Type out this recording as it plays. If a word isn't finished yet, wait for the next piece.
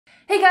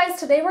Hey guys,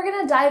 today we're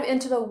going to dive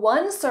into the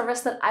one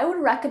service that I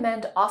would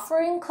recommend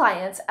offering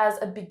clients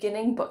as a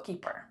beginning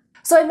bookkeeper.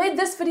 So I made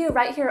this video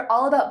right here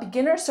all about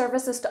beginner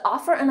services to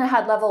offer, and I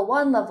had level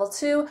 1, level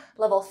 2,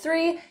 level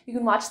 3. You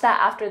can watch that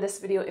after this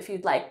video if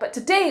you'd like. But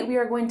today we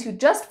are going to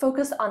just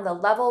focus on the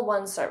level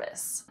 1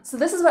 service. So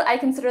this is what I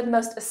consider the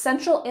most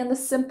essential and the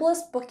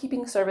simplest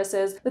bookkeeping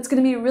services that's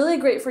going to be really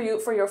great for you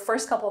for your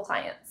first couple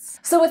clients.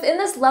 So within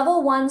this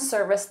level 1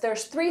 service,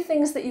 there's 3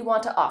 things that you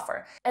want to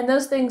offer. And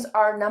those things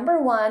are number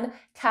 1,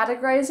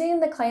 categorizing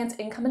the client's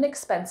income and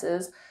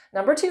expenses,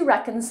 number 2,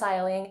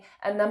 reconciling,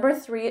 and number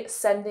 3,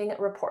 sending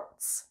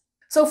reports.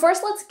 So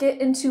first, let's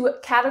get into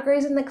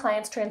categorizing the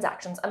client's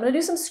transactions. I'm going to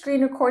do some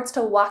screen records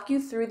to walk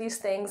you through these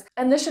things,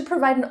 and this should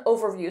provide an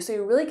overview so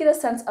you really get a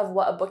sense of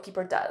what a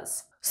bookkeeper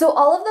does. So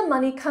all of the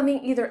money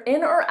coming either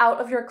in or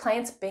out of your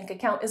client's bank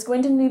account is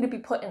going to need to be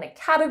put in a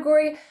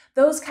category.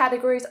 Those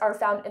categories are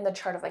found in the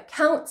chart of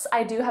accounts.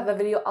 I do have a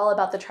video all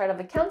about the chart of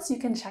accounts you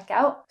can check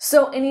out.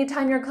 So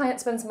anytime your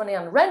client spends money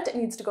on rent, it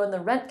needs to go in the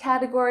rent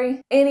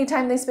category.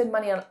 Anytime they spend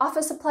money on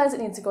office supplies,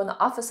 it needs to go in the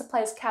office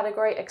supplies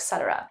category,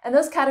 etc. And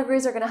those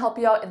categories are going to help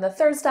you out in the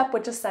third step,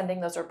 which is sending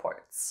those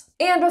reports.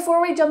 And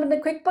before we jump into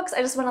QuickBooks,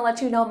 I just want to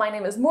let you know my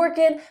name is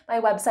Morgan.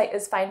 My website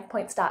is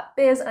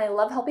FinePoints.biz, and I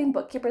love helping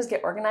bookkeepers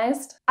get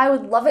organized. I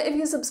would love it if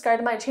you subscribe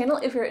to my channel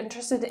if you're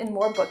interested in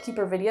more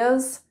bookkeeper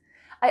videos.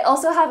 I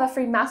also have a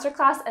free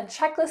masterclass and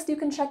checklist you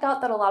can check out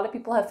that a lot of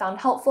people have found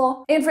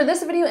helpful. And for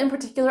this video in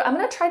particular, I'm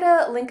going to try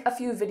to link a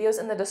few videos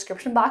in the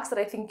description box that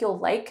I think you'll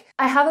like.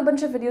 I have a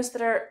bunch of videos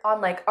that are on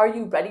like, are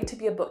you ready to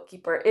be a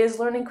bookkeeper? Is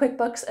learning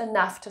QuickBooks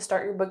enough to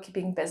start your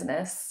bookkeeping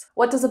business?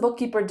 What does a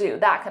bookkeeper do?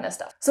 That kind of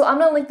stuff. So I'm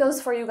going to link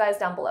those for you guys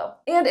down below.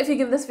 And if you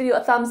give this video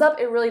a thumbs up,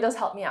 it really does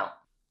help me out.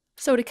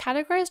 So to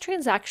categorize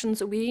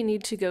transactions, we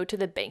need to go to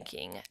the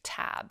banking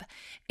tab.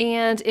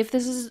 And if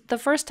this is the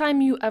first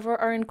time you ever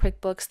are in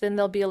QuickBooks, then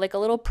there'll be like a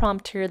little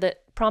prompt here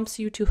that prompts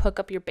you to hook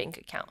up your bank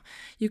account.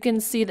 You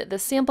can see that the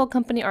sample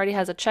company already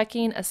has a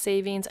checking, a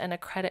savings, and a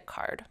credit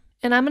card.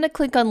 And I'm going to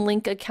click on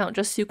link account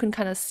just so you can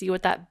kind of see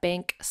what that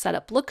bank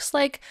setup looks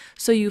like.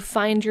 So you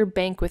find your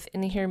bank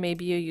within here.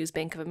 Maybe you use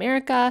Bank of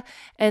America,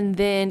 and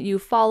then you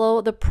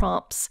follow the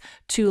prompts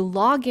to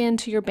log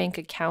into your bank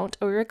account,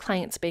 or your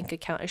client's bank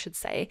account, I should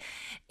say.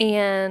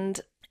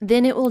 And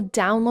then it will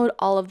download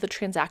all of the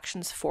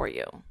transactions for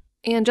you.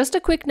 And just a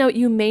quick note,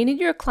 you may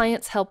need your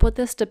client's help with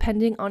this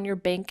depending on your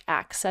bank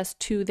access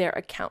to their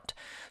account.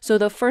 So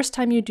the first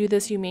time you do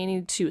this, you may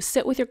need to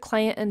sit with your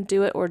client and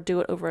do it, or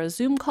do it over a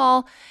Zoom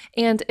call.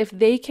 And if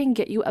they can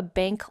get you a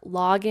bank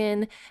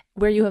login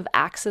where you have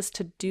access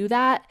to do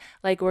that,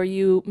 like where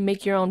you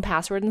make your own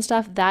password and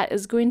stuff, that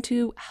is going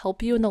to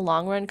help you in the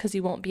long run because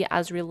you won't be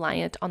as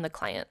reliant on the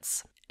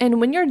clients. And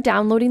when you're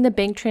downloading the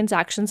bank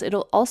transactions,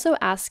 it'll also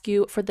ask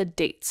you for the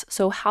dates.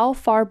 So how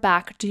far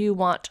back do you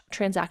want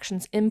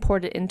transactions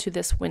imported into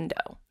this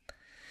window?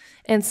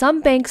 And some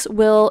banks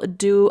will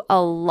do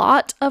a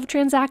lot of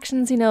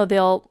transactions. You know,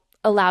 they'll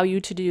allow you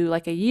to do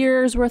like a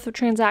year's worth of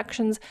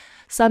transactions.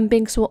 Some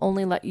banks will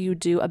only let you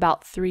do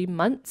about 3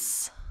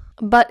 months.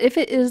 But if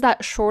it is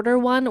that shorter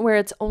one where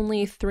it's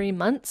only 3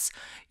 months,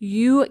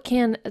 you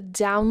can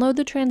download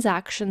the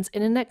transactions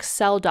in an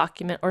Excel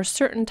document or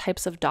certain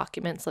types of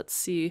documents. Let's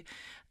see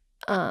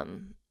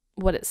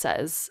what it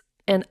says,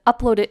 and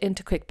upload it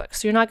into QuickBooks.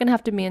 So you're not going to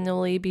have to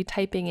manually be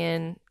typing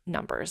in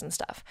numbers and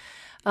stuff.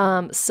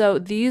 So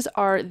these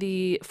are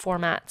the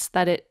formats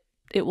that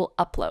it will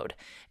upload.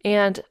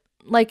 And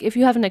like if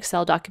you have an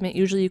Excel document,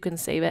 usually you can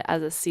save it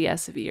as a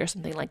CSV or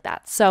something like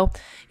that. So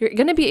you're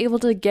going to be able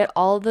to get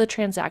all the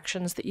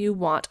transactions that you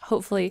want,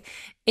 hopefully,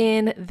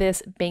 in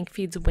this bank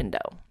feeds window.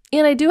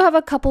 And I do have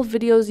a couple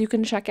videos you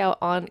can check out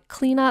on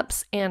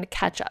cleanups and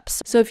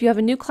catch-ups. So if you have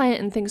a new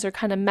client and things are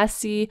kind of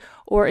messy,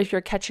 or if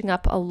you're catching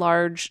up a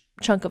large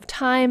chunk of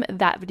time,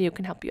 that video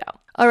can help you out.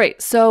 All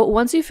right, so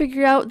once you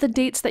figure out the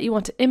dates that you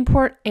want to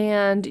import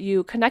and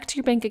you connect to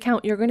your bank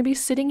account, you're going to be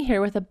sitting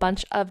here with a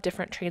bunch of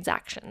different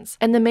transactions.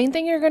 And the main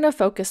thing you're going to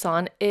focus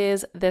on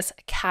is this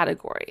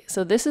category.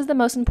 So this is the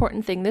most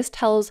important thing. This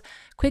tells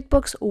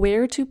QuickBooks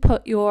where to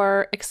put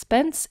your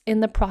expense in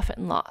the profit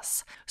and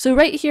loss. So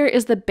right here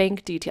is the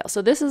bank detail.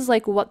 So this is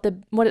like what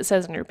it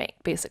says in your bank,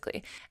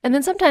 basically. And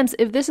then sometimes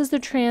if this is the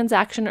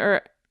transaction,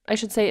 or I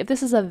should say, if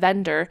this is a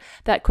vendor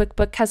that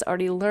QuickBooks has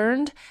already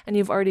learned and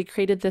you've already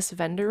created this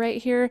vendor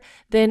right here,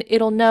 then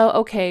it'll know,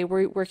 okay,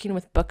 we're working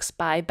with Books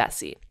by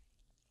Bessie.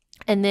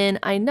 And then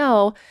I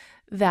know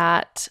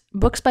that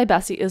Books by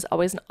Bessie is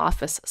always an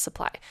office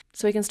supply.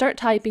 So we can start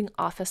typing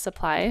office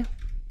supply,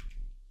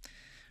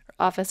 or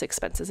office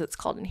expenses it's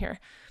called in here.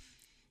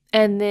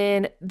 And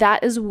then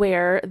that is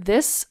where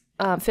this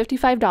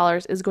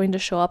 $55 is going to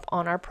show up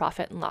on our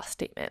profit and loss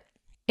statement.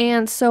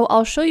 And so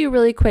I'll show you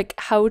really quick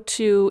how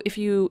to,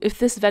 if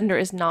this vendor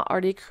is not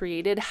already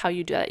created, how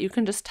you do that. You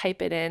can just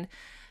type it in.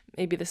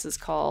 Maybe this is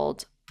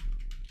called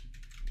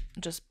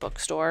just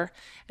bookstore,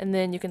 and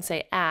then you can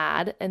say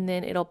add, and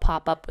then it'll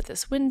pop up with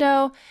this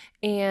window,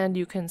 and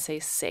you can say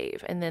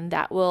save, and then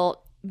that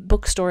will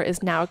bookstore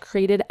is now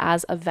created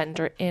as a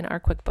vendor in our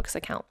QuickBooks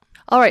account.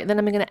 All right, then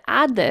I'm going to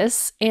add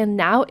this, and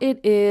now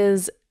it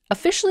is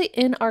officially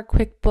in our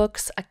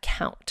QuickBooks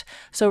account.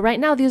 So right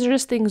now, these are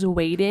just things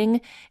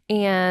waiting,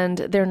 and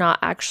they're not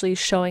actually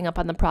showing up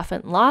on the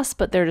profit and loss,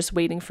 but they're just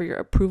waiting for your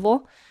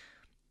approval.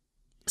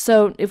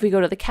 So if we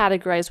go to the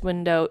categorize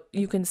window,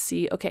 you can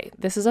see, okay,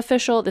 this is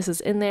official, this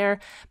is in there,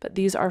 but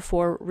these are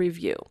for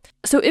review.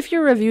 So if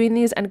you're reviewing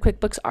these and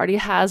QuickBooks already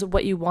has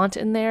what you want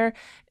in there,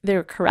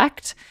 they're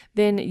correct,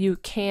 then you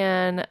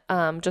can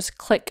just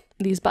click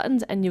these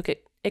buttons and you can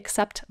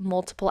accept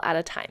multiple at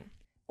a time.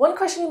 One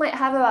question you might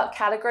have about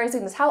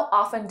categorizing is how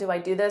often do I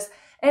do this?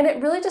 And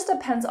it really just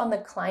depends on the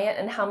client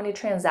and how many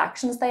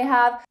transactions they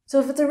have. So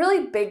if it's a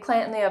really big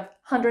client and they have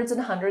hundreds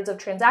and hundreds of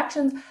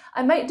transactions,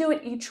 I might do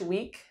it each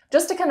week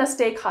just to kind of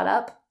stay caught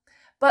up.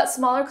 But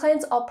smaller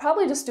clients, I'll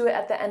probably just do it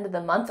at the end of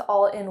the month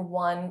all in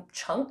one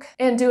chunk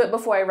and do it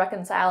before I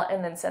reconcile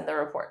and then send the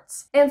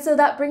reports. And so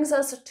that brings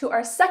us to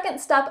our second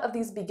step of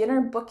these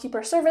beginner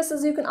bookkeeper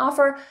services you can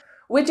offer,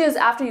 which is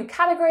after you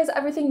categorize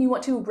everything, you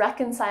want to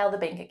reconcile the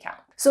bank account.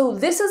 So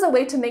this is a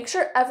way to make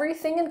sure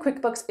everything in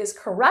QuickBooks is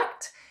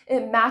correct,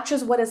 it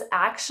matches what is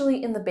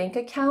actually in the bank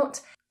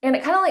account, and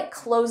it kind of like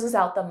closes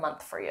out the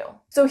month for you.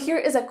 So here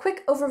is a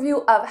quick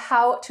overview of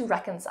how to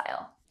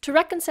reconcile. To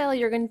reconcile,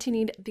 you're going to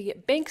need the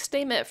bank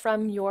statement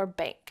from your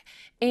bank.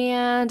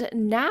 And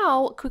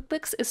now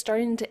QuickBooks is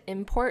starting to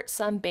import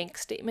some bank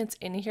statements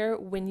in here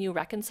when you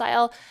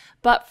reconcile.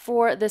 But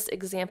for this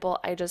example,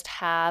 I just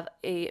have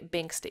a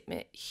bank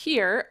statement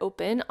here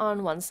open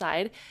on one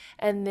side,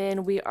 and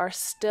then we are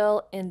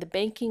still in the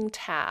banking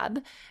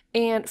tab.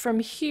 And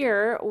from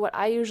here, what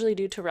I usually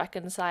do to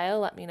reconcile,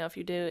 let me know if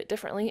you do it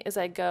differently, is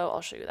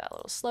I'll show you that a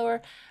little slower.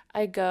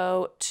 I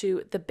go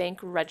to the bank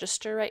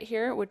register right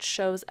here, which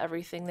shows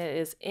everything that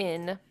is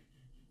in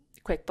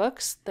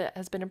QuickBooks that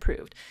has been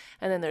approved.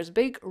 And then there's a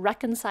big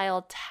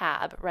reconcile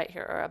tab right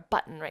here, or a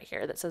button right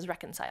here that says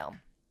reconcile.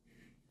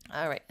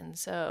 All right, and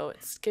so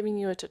it's giving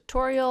you a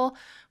tutorial,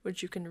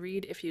 which you can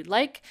read if you'd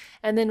like.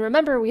 And then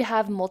remember, we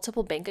have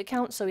multiple bank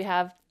accounts. So we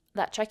have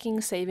that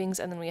checking, savings,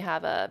 and then we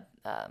have a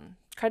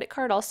credit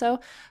card also.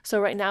 So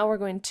right now we're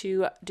going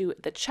to do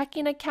the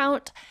checking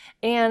account.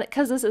 And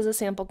because this is a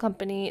sample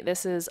company,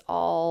 this is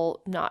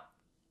all not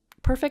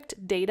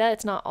perfect data.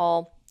 It's not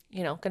all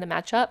going to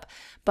match up,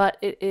 but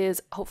it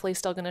is hopefully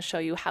still going to show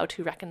you how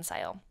to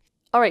reconcile.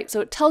 All right,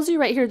 so it tells you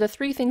right here the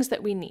three things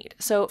that we need.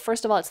 So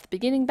first of all, it's the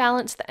beginning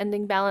balance, the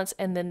ending balance,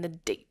 and then the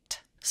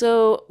date.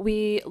 So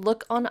we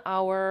look on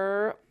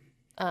our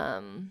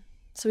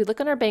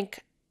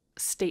bank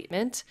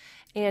statement,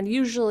 and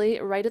usually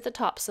right at the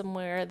top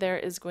somewhere there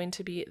is going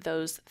to be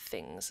those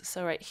things.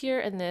 So right here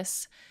in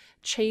this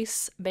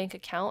Chase bank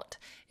account,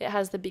 it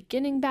has the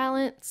beginning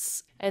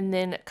balance and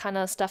then kind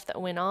of stuff that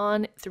went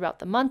on throughout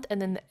the month,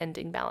 and then the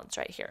ending balance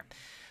right here.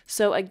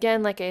 So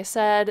again, like I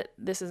said,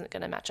 this isn't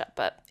going to match up,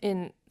 but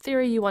in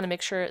theory, you want to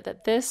make sure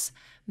that this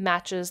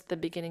matches the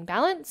beginning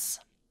balance.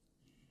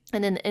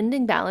 And then the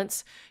ending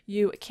balance,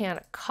 you can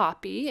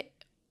copy,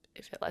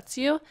 if it lets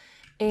you,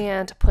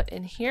 and put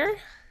in here.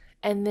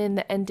 And then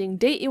the ending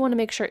date you want to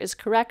make sure is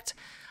correct.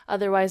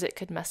 Otherwise, it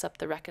could mess up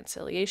the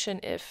reconciliation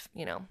if,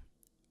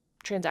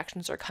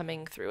 transactions are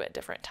coming through at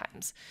different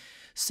times.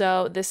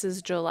 So this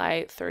is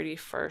July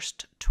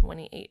 31st,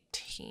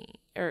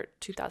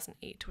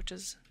 2008, which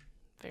is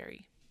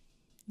very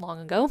long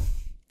ago.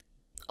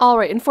 All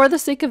right, and for the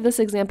sake of this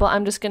example,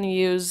 I'm just going to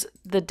use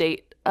the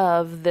date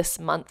of this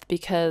month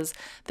because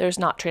there's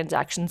not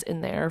transactions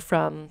in there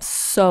from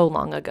so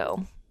long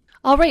ago.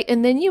 All right,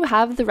 and then you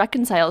have the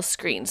reconcile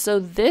screen. So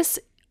these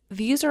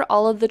are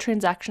all of the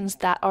transactions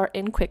that are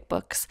in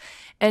QuickBooks,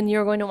 and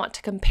you're going to want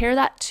to compare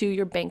that to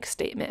your bank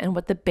statement and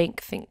what the bank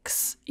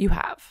thinks you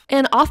have.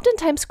 And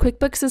oftentimes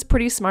QuickBooks is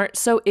pretty smart,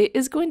 so it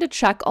is going to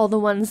check all the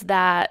ones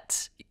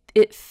that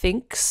it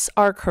thinks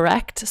are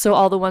correct, so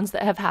all the ones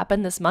that have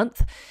happened this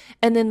month.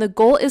 And then the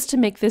goal is to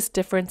make this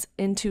difference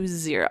into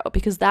 0,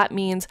 because that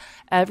means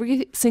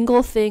every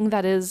single thing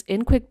that is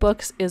in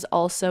QuickBooks is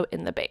also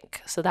in the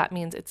bank. So that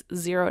means it's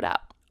zeroed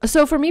out.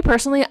 So for me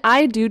personally,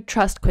 I do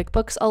trust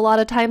QuickBooks a lot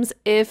of times.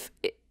 If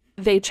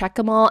they check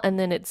them all and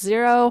then it's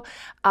 0,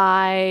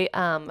 I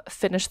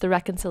finish the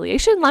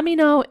reconciliation. Let me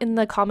know in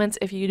the comments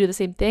if you do the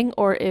same thing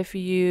or if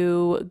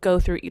you go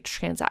through each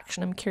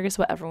transaction. I'm curious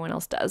what everyone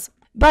else does.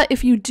 But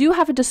if you do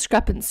have a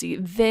discrepancy,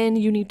 then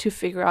you need to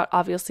figure out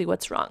obviously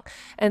what's wrong.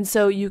 And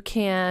so you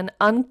can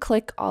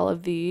unclick all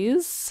of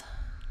these.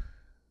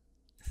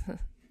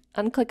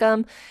 Unclick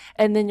them,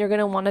 and then you're going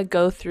to want to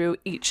go through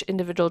each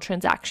individual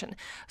transaction.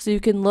 So you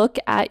can look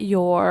at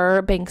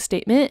your bank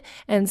statement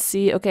and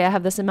see, okay, I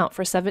have this amount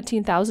for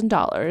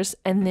 $17,000,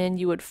 and then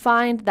you would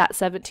find that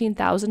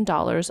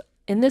 $17,000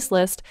 in this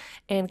list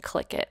and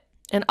click it.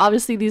 And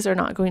obviously these are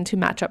not going to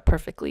match up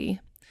perfectly,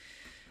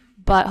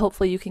 but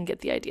hopefully you can get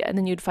the idea. And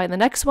then you'd find the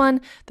next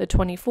one, the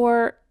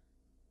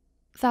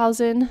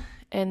 $24,000,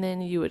 and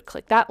then you would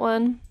click that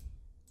one.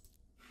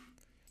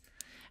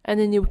 And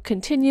then you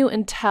continue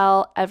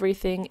until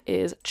everything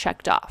is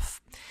checked off.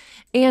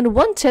 And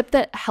one tip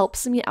that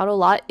helps me out a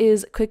lot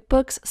is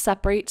QuickBooks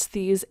separates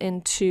these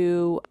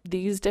into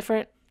these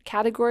different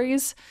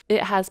categories.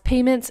 It has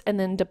payments and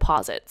then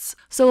deposits.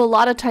 So a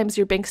lot of times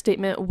your bank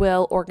statement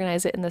will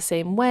organize it in the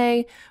same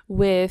way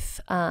with,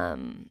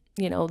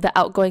 the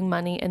outgoing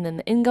money and then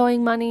the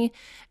ingoing money,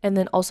 and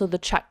then also the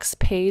checks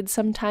paid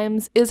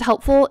sometimes is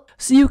helpful.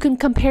 So you can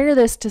compare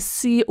this to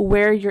see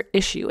where your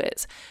issue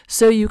is.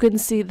 So you can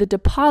see the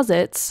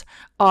deposits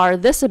are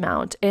this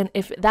amount, and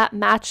if that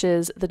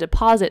matches the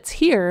deposits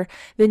here,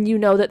 then you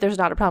know that there's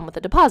not a problem with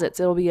the deposits.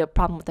 It'll be a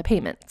problem with the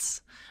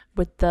payments,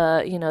 with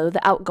the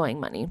outgoing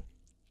money.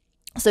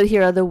 So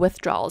here are the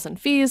withdrawals and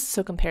fees,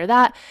 so compare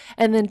that.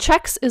 And then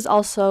checks is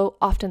also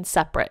often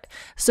separate.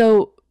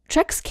 So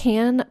checks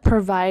can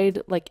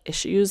provide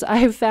issues,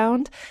 I've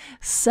found.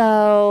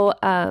 So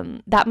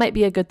that might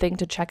be a good thing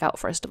to check out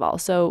first of all.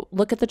 So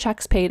look at the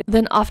checks paid.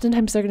 Then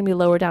oftentimes they're going to be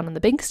lower down on the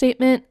bank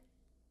statement.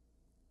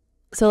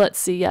 So let's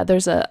see,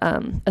 there's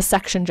a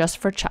section just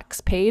for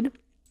checks paid.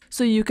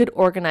 So you could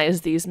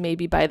organize these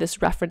maybe by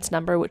this reference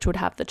number, which would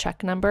have the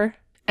check number.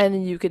 And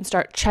then you can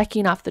start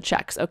checking off the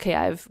checks. Okay,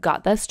 I've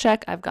got this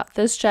check, I've got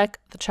this check,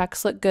 the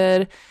checks look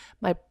good,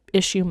 my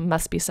issue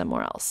must be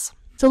somewhere else.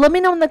 So let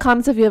me know in the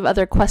comments if you have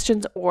other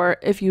questions or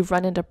if you've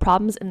run into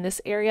problems in this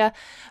area.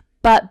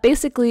 But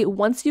basically,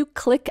 once you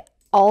click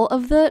all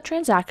of the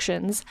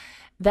transactions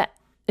that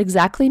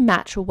exactly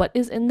match what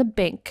is in the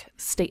bank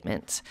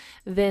statement,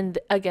 then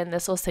again,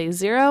 this will say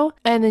 0,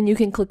 and then you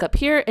can click up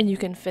here and you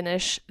can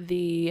finish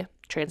the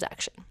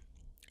transaction.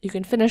 You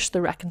can finish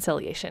the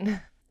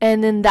reconciliation.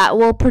 And then that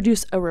will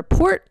produce a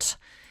report.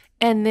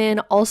 And then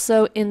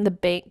also in the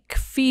bank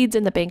feeds,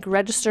 in the bank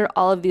register,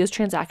 all of these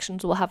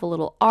transactions will have a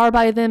little R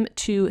by them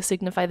to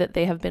signify that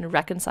they have been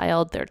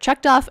reconciled, they're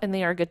checked off, and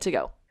they are good to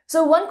go.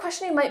 So one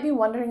question you might be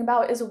wondering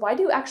about is, why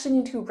do you actually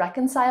need to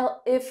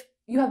reconcile if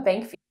you have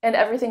bank feeds and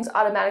everything's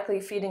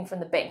automatically feeding from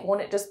the bank?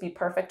 Won't it just be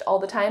perfect all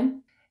the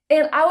time?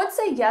 And I would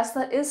say yes,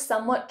 that is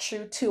somewhat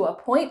true to a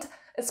point,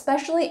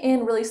 especially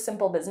in really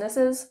simple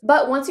businesses.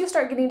 But once you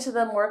start getting to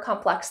the more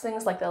complex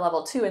things like the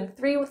level 2 and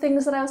 3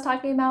 things that I was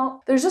talking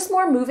about, there's just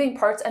more moving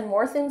parts and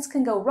more things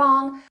can go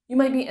wrong. You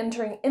might be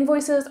entering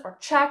invoices or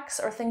checks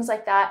or things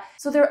like that.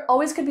 So there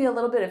always could be a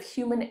little bit of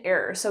human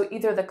error. So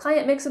either the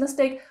client makes a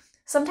mistake.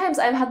 Sometimes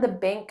I've had the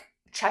bank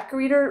check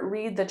reader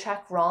read the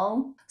check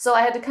wrong. So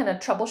I had to kind of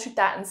troubleshoot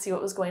that and see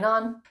what was going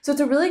on. So it's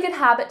a really good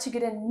habit to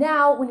get in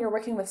now when you're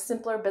working with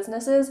simpler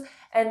businesses,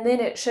 and then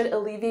it should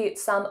alleviate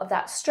some of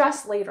that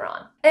stress later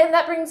on. And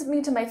that brings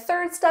me to my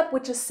third step,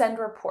 which is send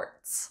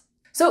reports.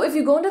 So if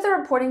you go into the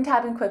reporting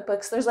tab in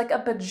QuickBooks, there's like a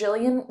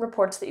bajillion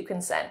reports that you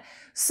can send.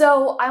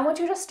 So I want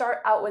you to start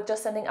out with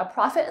just sending a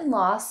profit and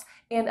loss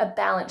and a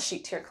balance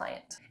sheet to your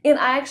client. And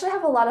I actually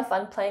have a lot of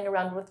fun playing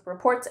around with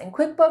reports in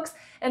QuickBooks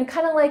and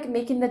kind of like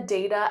making the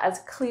data as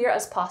clear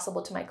as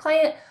possible to my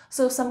client.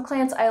 So some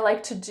clients I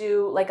like to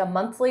do like a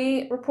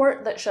monthly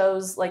report that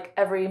shows like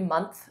every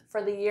month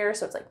for the year.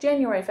 So it's like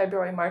January,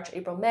 February, March,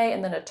 April, May,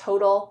 and then a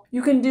total.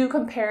 You can do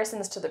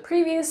comparisons to the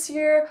previous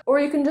year, or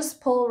you can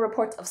just pull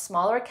reports of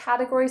smaller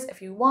categories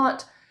if you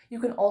want. You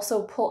can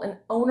also pull an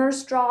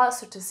owner's draw,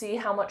 so to see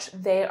how much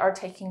they are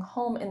taking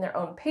home in their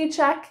own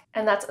paycheck.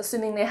 And that's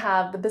assuming they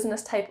have the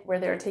business type where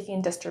they're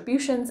taking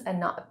distributions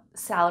and not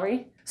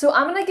salary. So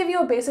I'm gonna give you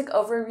a basic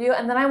overview,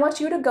 and then I want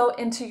you to go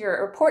into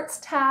your reports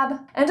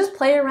tab and just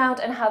play around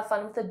and have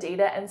fun with the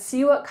data and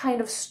see what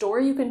kind of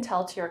story you can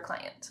tell to your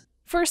client.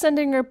 For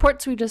sending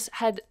reports, we just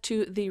head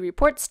to the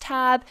reports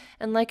tab.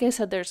 And like I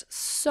said, there's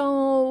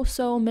so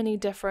many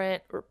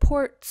different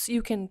reports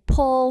you can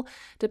pull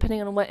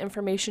depending on what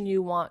information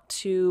you want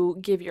to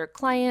give your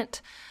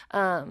client.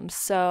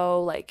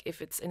 So like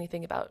if it's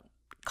anything about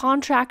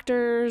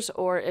contractors,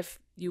 or if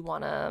you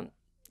want a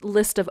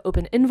list of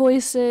open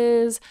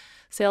invoices,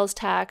 sales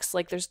tax,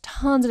 like there's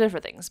tons of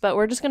different things, but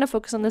we're just going to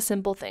focus on the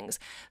simple things.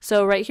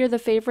 So right here, the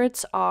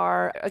favorites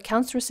are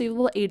accounts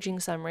receivable aging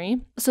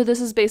summary. So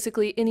this is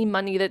basically any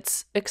money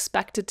that's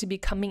expected to be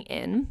coming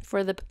in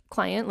for the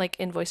client, like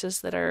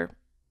invoices that are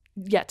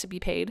yet to be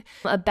paid.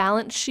 A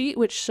balance sheet,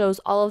 which shows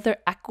all of their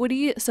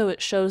equity. So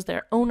it shows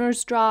their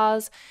owner's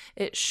draws.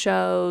 It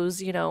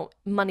shows,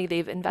 money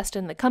they've invested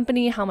in the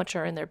company, how much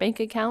are in their bank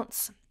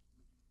accounts.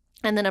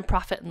 And then a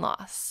profit and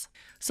loss.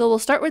 So we'll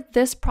start with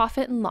this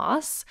profit and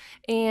loss,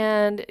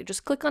 and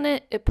just click on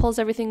it. It pulls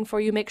everything for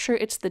you. Make sure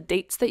it's the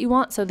dates that you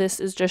want. So this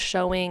is just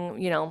showing,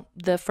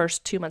 the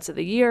first 2 months of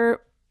the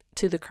year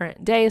to the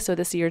current day. So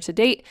this year to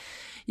date.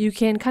 You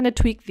can kind of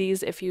tweak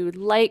these if you'd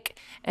like,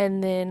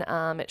 and then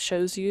it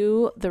shows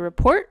you the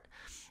report.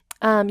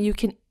 You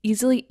can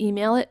easily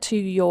email it to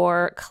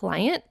your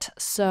client.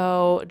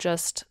 So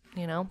just,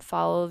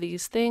 follow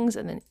these things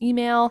and then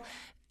email.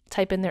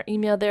 Type in their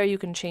email there. You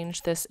can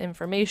change this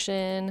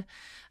information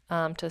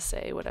to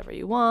say whatever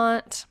you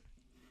want,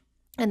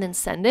 and then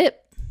send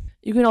it.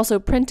 You can also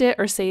print it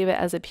or save it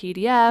as a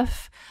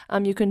PDF.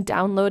 You can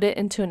download it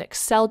into an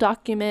Excel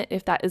document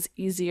if that is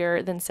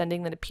easier than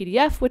sending them a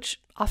PDF,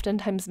 which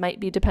oftentimes might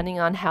be depending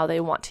on how they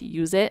want to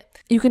use it.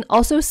 You can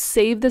also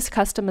save this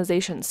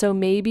customization. So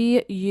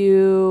maybe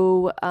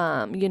you,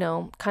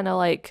 kind of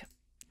like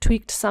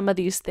tweaked some of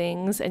these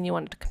things and you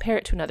wanted to compare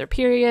it to another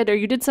period, or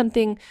you did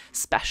something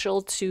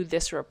special to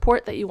this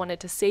report that you wanted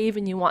to save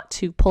and you want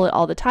to pull it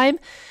all the time,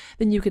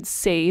 then you could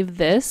save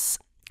this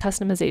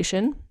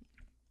customization.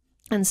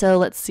 And so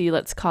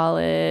let's call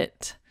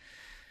it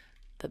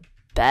the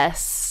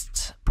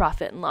best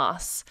profit and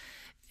loss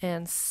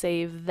and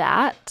save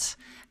that.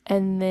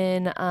 And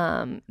then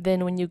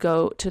when you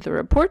go to the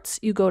reports,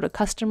 you go to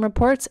custom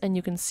reports and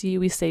you can see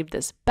we saved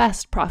this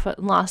best profit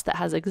and loss that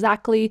has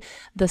exactly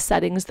the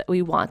settings that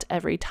we want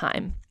every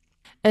time.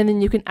 And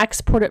then you can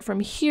export it from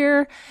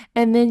here,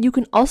 and then you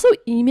can also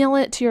email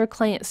it to your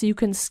client. So you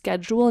can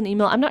schedule an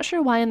email. I'm not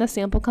sure why in the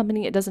sample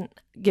company it doesn't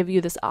give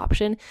you this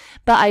option,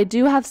 but I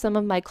do have some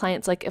of my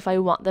clients, like if I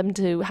want them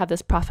to have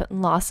this profit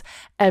and loss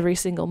every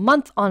single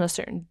month on a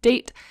certain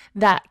date,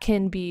 that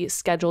can be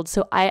scheduled.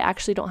 So I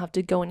actually don't have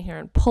to go in here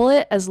and pull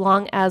it as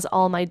long as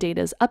all my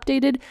data is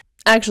updated.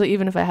 Actually,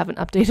 even if I haven't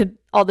updated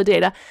all the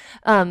data,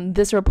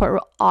 this report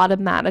will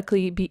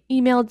automatically be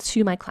emailed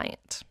to my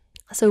client.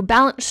 So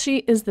balance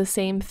sheet is the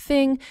same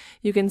thing.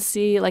 You can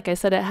see, like I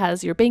said, it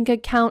has your bank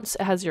accounts,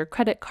 it has your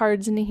credit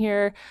cards in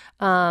here.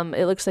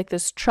 It looks like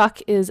this truck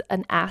is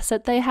an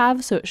asset they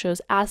have, so it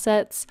shows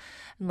assets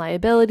and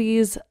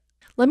liabilities.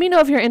 Let me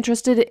know if you're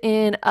interested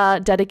in a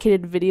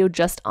dedicated video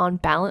just on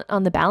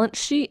the balance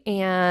sheet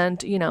and,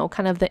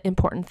 kind of the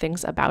important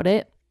things about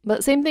it.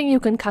 But same thing, you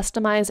can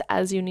customize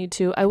as you need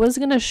to. I was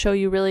going to show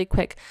you really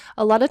quick.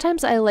 A lot of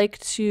times I like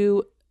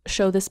to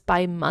show this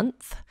by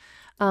month.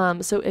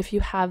 So if you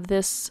have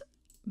this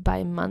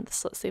by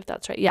months, let's see if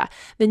that's right. Yeah.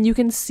 Then you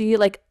can see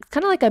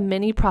kind of like a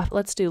mini profit.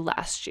 Let's do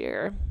last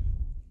year.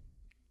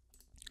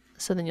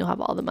 So then you'll have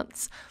all the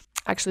months.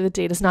 Actually, the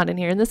data's not in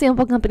here in the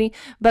sample company,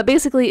 but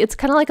basically it's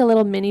kind of like a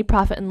little mini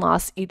profit and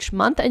loss each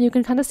month, and you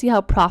can kind of see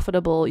how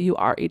profitable you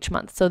are each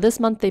month. So this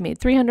month they made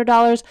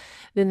 $300,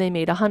 then they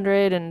made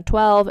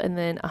 $112, and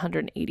then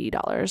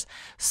 $180.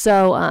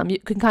 So you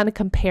can kind of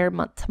compare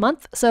month to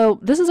month. So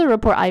this is a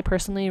report I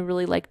personally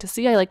really like to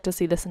see. I like to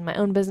see this in my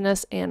own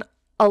business, and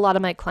a lot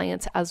of my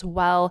clients as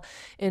well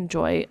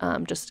enjoy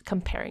just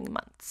comparing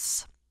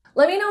months.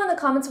 Let me know in the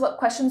comments what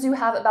questions you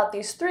have about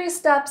these 3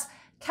 steps: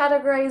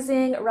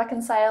 categorizing,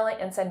 reconciling,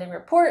 and sending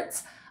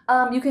reports.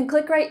 You can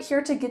click right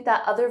here to get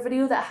that other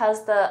video that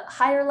has the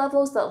higher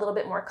levels, the little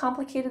bit more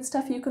complicated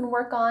stuff you can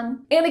work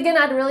on. And again,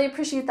 I'd really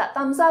appreciate that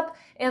thumbs up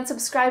and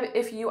subscribe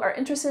if you are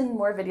interested in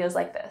more videos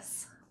like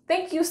this.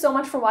 Thank you so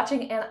much for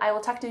watching, and I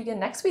will talk to you again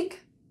next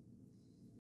week.